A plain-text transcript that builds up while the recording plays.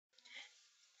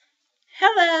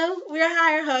Hello, we're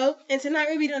Higher Hope, and tonight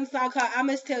we'll be doing a song called I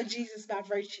Must Tell Jesus by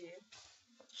Virtue.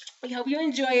 We hope you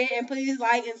enjoy it, and please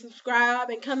like and subscribe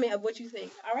and comment of what you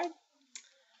think. All right?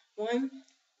 One,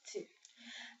 two.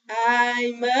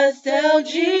 I must tell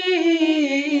Jesus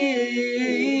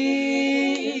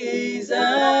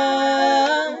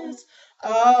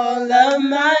all of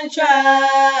my trials.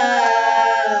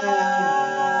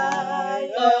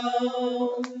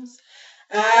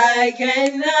 I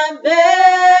cannot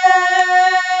bear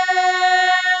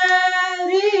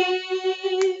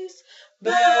these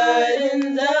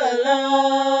burdens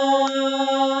alone.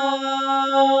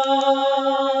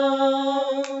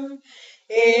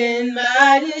 In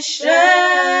my distress,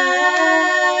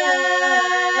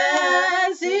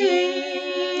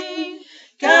 He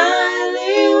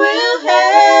kindly will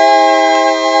help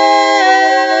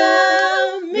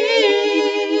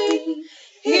me.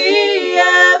 He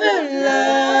ever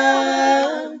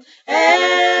loved and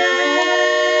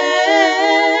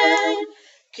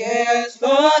cares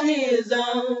for His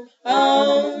own.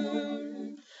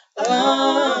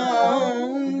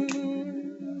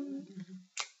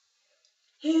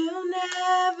 He'll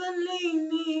never leave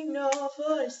me nor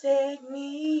forsake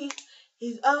me.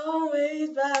 He's always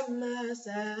by my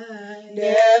side.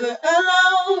 Never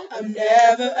alone, I'm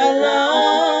never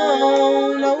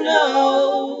alone, no,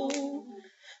 no.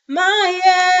 My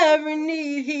every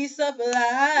need He supplies.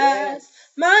 Yes.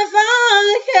 My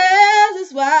Father cares,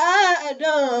 that's why I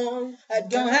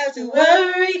don't have to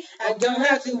worry, I don't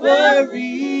have to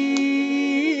worry.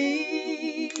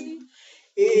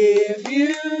 If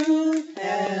you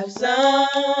have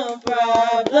some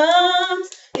problems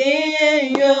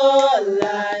in your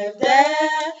life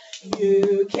that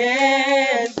you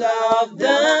can't solve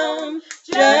them,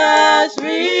 just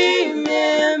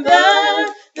remember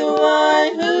the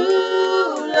one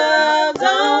who loves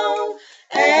all,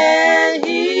 and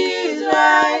He's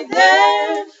right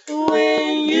there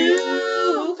when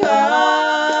you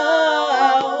call.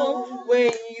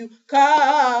 When you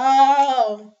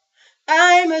call,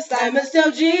 I must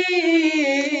tell Jesus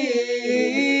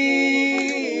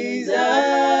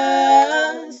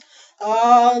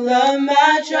all of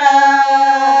my trials.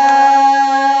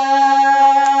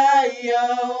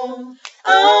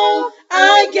 Oh,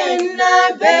 I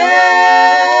cannot bear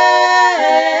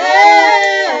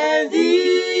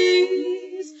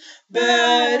these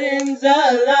burdens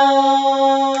alone.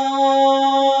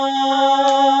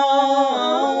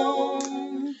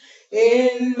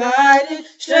 In my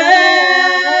distress,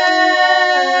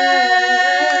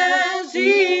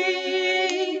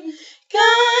 He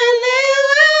kindly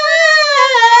will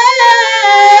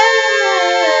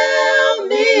help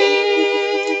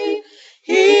me.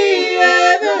 He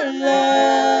ever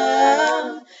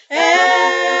loved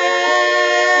and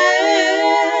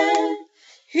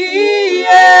He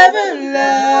ever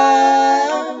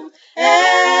loved and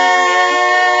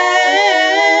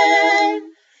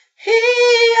He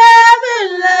ever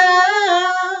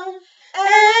loved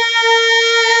and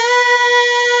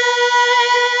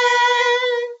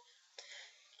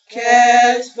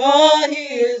cares for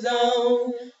His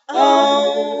own.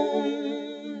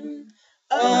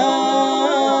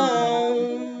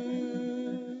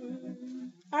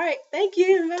 All right, thank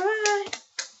you.